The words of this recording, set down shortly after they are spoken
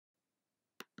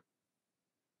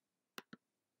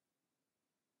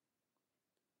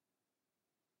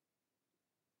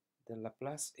The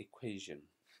Laplace equation.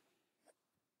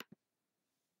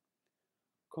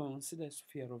 Consider a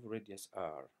sphere of radius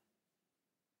r.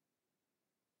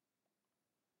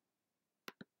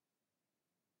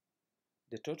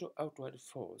 The total outward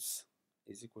force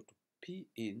is equal to P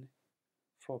in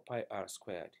 4 pi r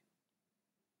squared.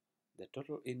 The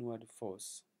total inward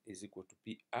force is equal to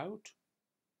P out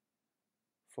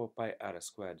 4 pi r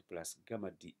squared plus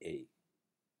gamma dA,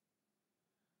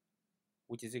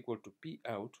 which is equal to P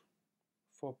out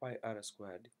 4 pi r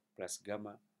squared plus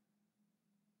gamma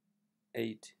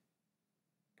 8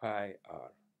 pi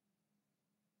r.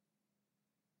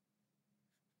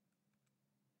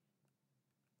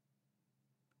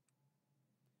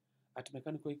 At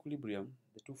mechanical equilibrium,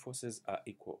 the two forces are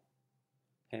equal.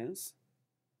 Hence,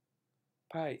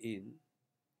 pi in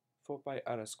 4 pi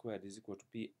r squared is equal to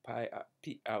P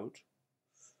out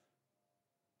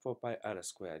 4 pi r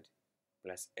squared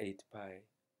plus 8 pi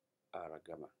r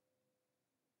gamma.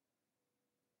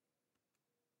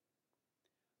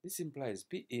 This implies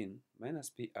P in minus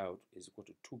P out is equal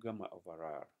to 2 gamma over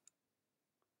r.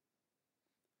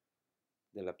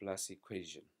 The Laplace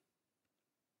equation.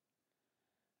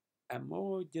 A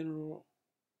more general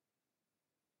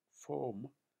form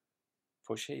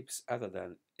for shapes other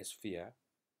than a sphere,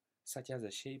 such as a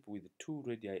shape with two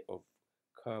radii of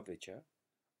curvature,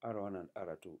 r1 and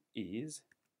r2, is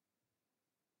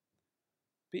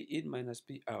P in minus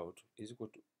P out is equal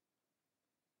to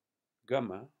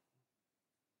gamma,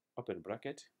 open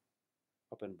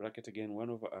bracket again, 1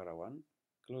 over r1,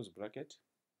 close bracket,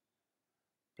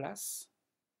 plus,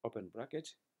 open bracket,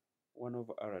 1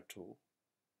 over r2,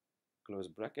 close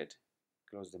bracket,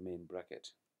 close the main bracket.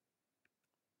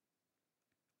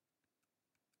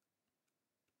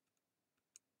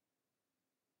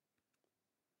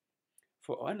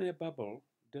 For one air bubble,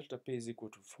 delta P is equal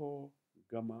to 4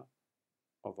 gamma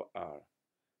over r.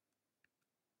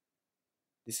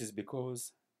 This is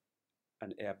because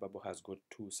an air bubble has got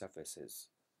two surfaces,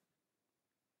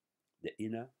 the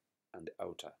inner and the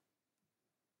outer.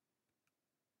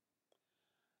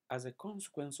 As a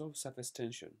consequence of surface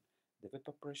tension, the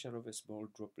vapor pressure of a small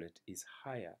droplet is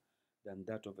higher than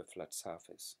that of a flat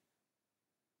surface.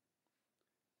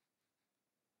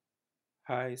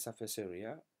 High surface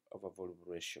area over volume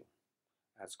ratio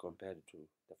as compared to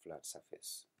the flat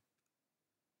surface.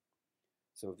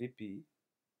 So Vp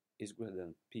is greater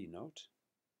than P naught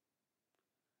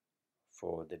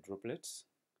for the droplets,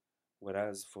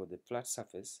 whereas for the flat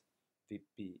surface,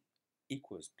 Vp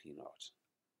equals P naught.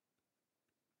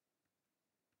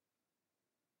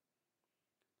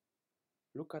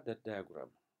 Look at that diagram.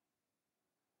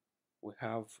 We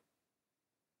have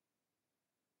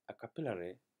a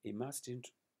capillary immersed into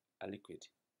a liquid.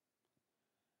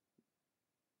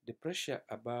 The pressure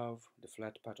above the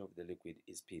flat part of the liquid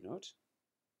is P naught,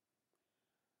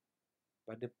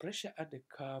 but the pressure at the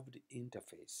curved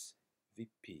interface,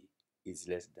 Vp, is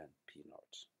less than P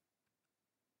naught.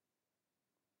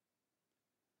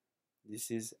 This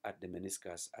is at the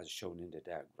meniscus as shown in the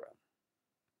diagram.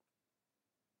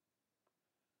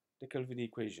 The Kelvin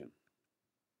equation.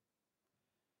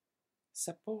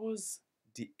 Suppose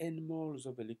the n moles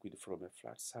of a liquid from a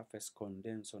flat surface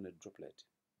condense on a droplet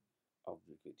of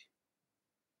liquid,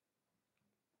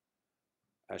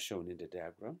 as shown in the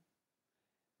diagram.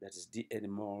 That is, dn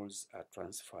moles are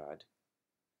transferred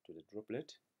to the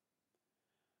droplet.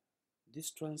 This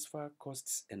transfer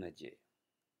costs energy.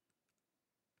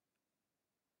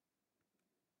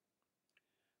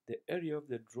 The area of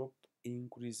the drop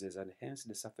increases, and hence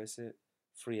the surface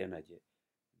free energy,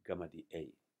 gamma dA,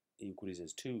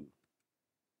 increases too.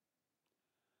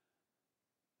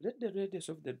 Let the radius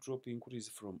of the drop increase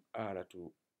from r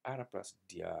to r plus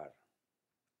dr.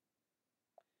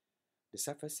 The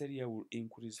surface area will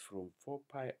increase from 4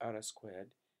 pi r squared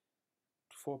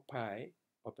to 4 pi,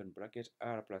 open bracket,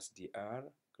 r plus dr,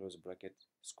 close bracket,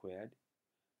 squared.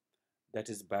 That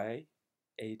is by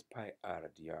 8 pi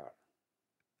r dr.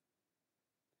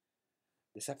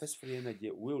 The surface free energy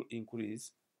will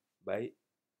increase by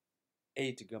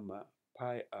 8 gamma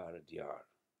pi r dr.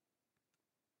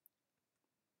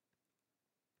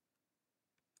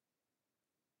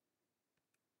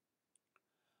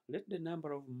 Let the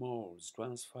number of moles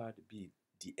transferred be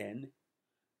dn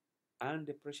and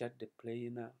the pressure at the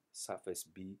planar surface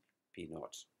be P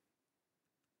naught.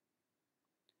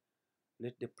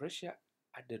 Let the pressure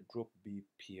at the drop be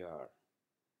PR.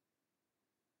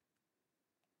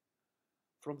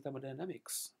 From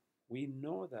thermodynamics, we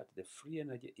know that the free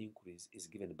energy increase is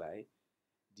given by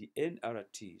the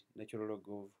nRT, natural log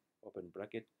of, open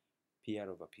bracket, PR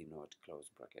over P naught, close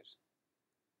bracket.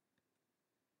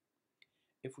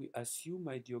 If we assume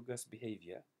ideal gas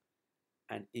behavior,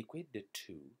 and equate the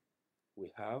two,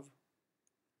 we have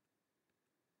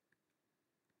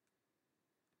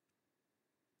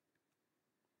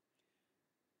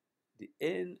the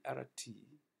nRT,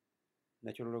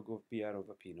 natural log of PR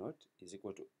over P naught, is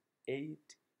equal to 8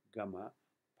 gamma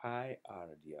pi r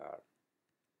dr.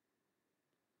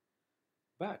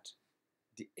 But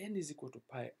the n is equal to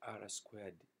pi r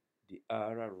squared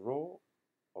dr rho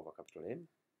over capital M.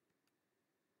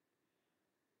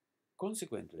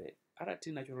 Consequently, RT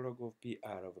natural log of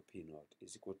PR over P naught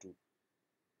is equal to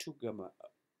 2 gamma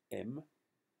M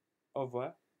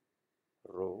over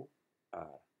rho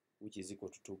r, which is equal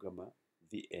to 2 gamma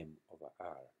Vm over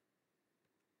r.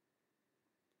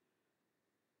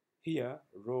 Here,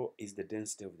 rho is the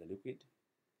density of the liquid,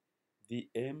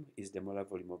 Vm is the molar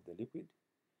volume of the liquid,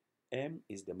 M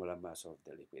is the molar mass of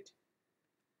the liquid.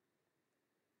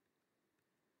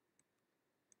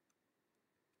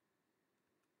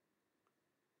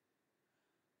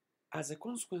 As a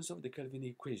consequence of the Kelvin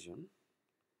equation,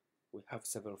 we have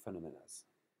several phenomena.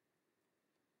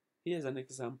 Here's an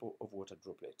example of water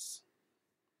droplets.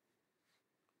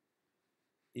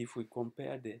 If we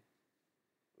compare the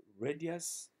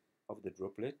radius of the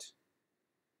droplet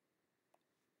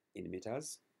in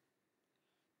meters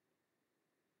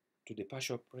to the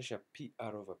partial pressure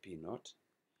PR over P naught,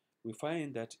 we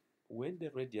find that when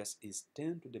the radius is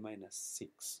 10 to the minus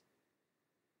 6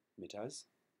 meters,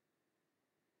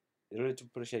 the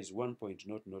relative pressure is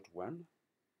 1.001.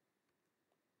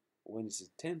 When it is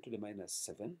 10 to the minus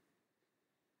 7,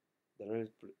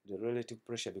 the relative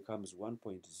pressure becomes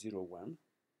 1.01.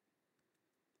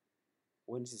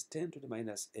 When it is 10 to the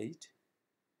minus 8,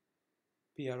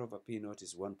 PR over P naught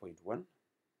is 1.1.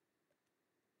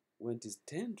 When it is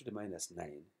 10 to the minus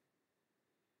 9,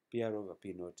 PR over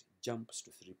P naught jumps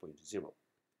to 3.0.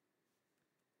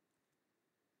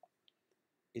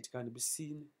 It can be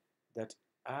seen that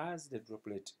as the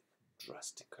droplet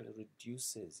drastically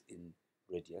reduces in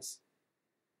radius,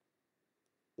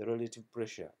 the relative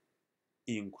pressure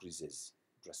increases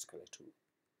drastically too.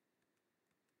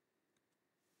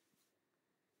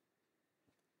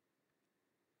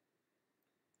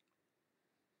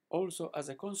 Also, as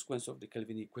a consequence of the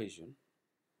Kelvin equation,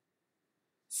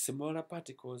 smaller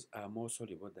particles are more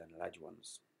soluble than large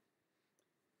ones.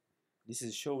 This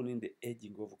is shown in the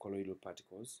aging of colloidal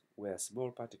particles, where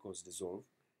small particles dissolve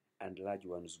and large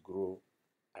ones grow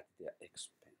at their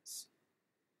expense.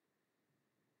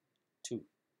 2.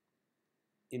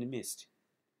 In mist,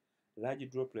 large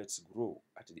droplets grow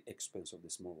at the expense of the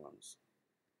small ones.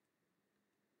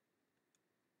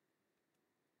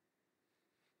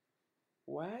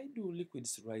 Why do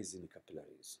liquids rise in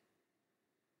capillaries?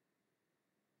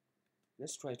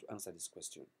 Let's try to answer this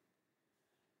question.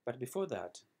 But before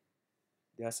that,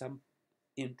 there are some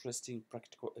interesting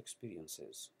practical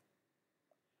experiences.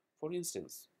 For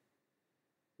instance,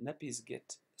 nappies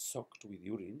get soaked with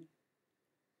urine,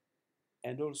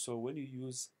 and also when you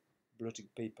use blotting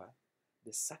paper,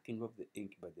 the sucking of the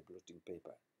ink by the blotting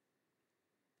paper.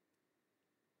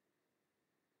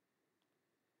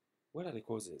 What are the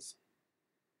causes?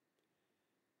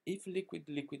 If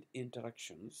liquid-liquid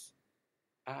interactions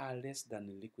are less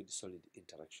than liquid-solid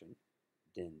interaction,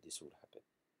 then this will happen.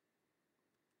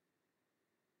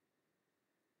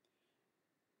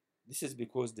 This is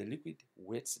because the liquid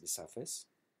wets the surface,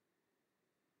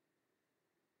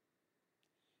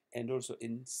 and also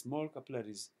in small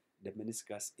capillaries, the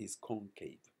meniscus is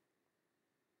concave,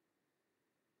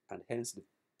 and hence the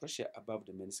pressure above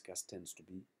the meniscus tends to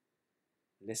be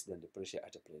less than the pressure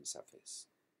at a plane surface.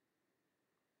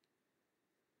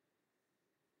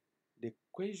 The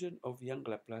equation of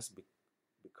Young-Laplace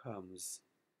becomes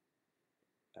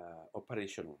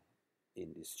operational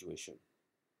in this situation.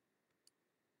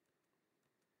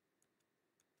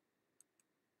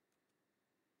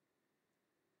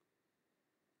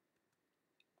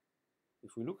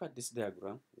 If we look at this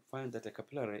diagram, we find that a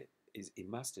capillary is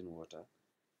immersed in water.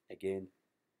 Again,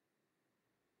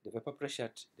 the vapor pressure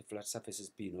at the flat surface is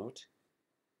P naught.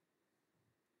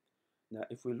 Now,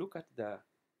 if we look at the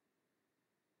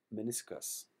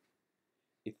meniscus,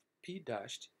 if P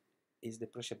dashed is the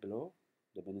pressure below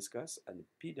the meniscus and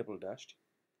P double dashed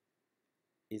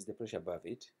is the pressure above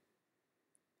it,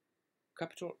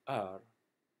 capital R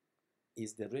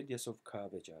is the radius of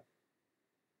curvature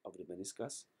of the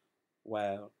meniscus,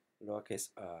 while lowercase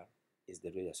r is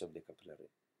the radius of the capillary.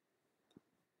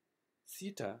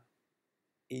 Theta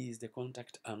is the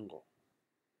contact angle.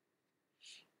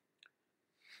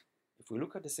 If we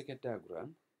look at the second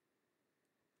diagram,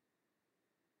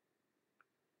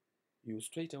 you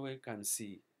straight away can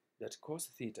see that cos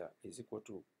theta is equal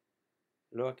to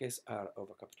lowercase r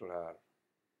over capital R.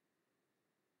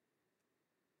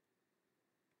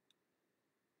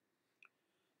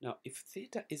 Now, if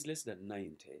theta is less than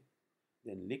 90,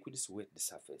 then liquids wet the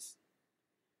surface.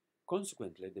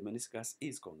 Consequently, the meniscus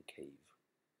is concave.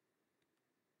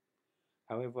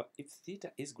 However, if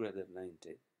theta is greater than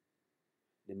 90,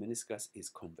 the meniscus is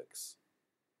convex.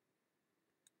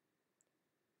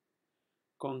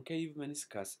 Concave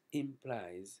meniscus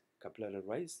implies capillary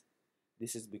rise.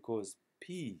 This is because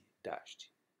P dashed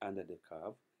under the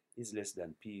curve is less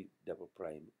than P double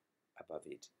prime above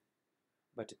it.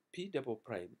 But P double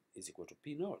prime is equal to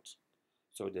P naught.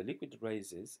 So the liquid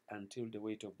rises until the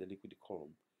weight of the liquid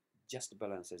column just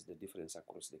balances the difference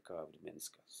across the curved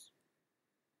meniscus.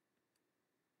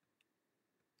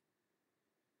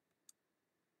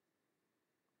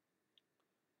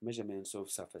 Measurements of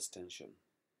surface tension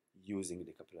using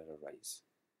the capillary rise.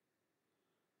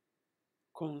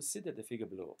 Consider the figure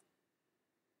below.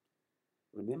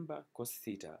 Remember, cos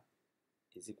theta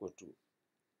is equal to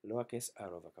lowercase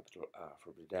r over capital R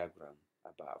from the diagram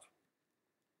above.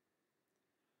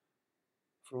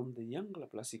 From the Young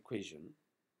Laplace equation,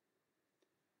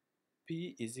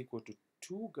 P is equal to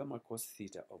 2 gamma cos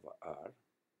theta over R.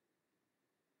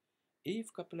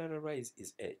 If capillary rise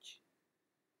is H,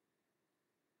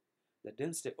 the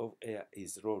density of air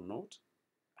is rho naught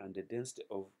and the density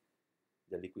of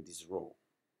the liquid is rho.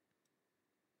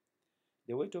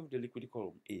 The weight of the liquid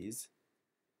column is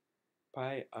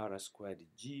pi r squared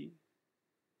g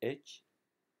h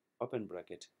open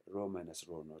bracket rho minus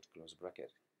rho naught close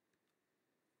bracket.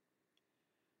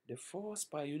 The force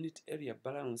per unit area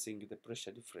balancing the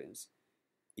pressure difference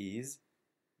is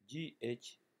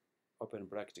gh open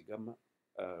bracket gamma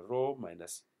rho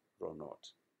minus rho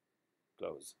naught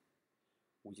close,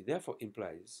 which therefore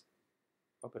implies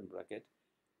open bracket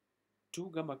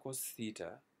 2 gamma cos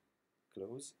theta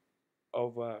close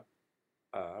over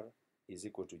r is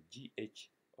equal to gh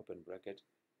open bracket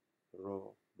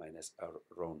rho minus r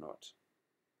rho naught.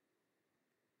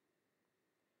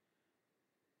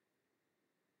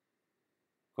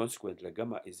 Consequently,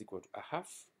 gamma is equal to a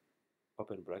half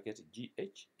open bracket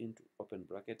gh into open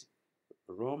bracket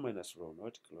rho minus rho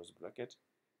naught close bracket,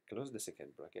 close the second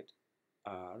bracket,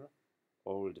 r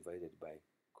all divided by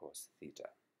cos theta.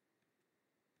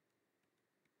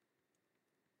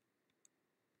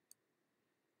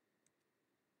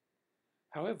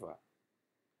 However,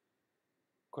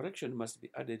 correction must be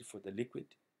added for the liquid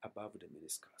above the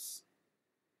meniscus.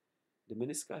 The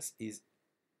meniscus is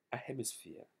a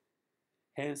hemisphere,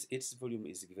 hence its volume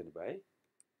is given by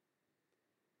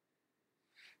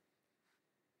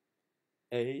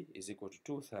A is equal to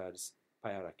 2/3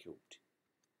 pi r cubed.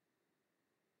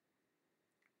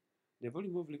 The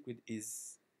volume of liquid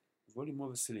is volume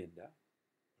of cylinder,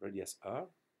 radius r,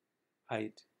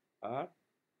 height r,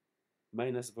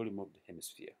 minus volume of the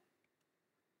hemisphere,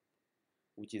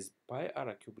 which is pi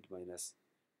r cubed minus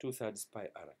 2/3 pi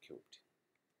r cubed,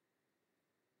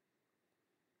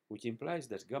 which implies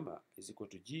that gamma is equal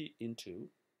to g into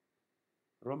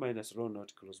rho minus rho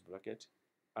naught close bracket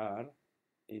r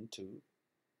into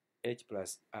h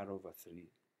plus r over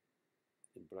 3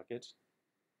 in bracket,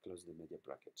 close the major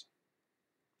bracket.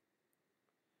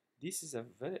 This is a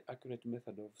very accurate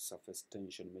method of surface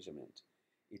tension measurement.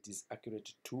 It is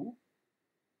accurate to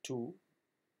 2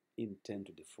 in 10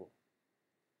 to the 4.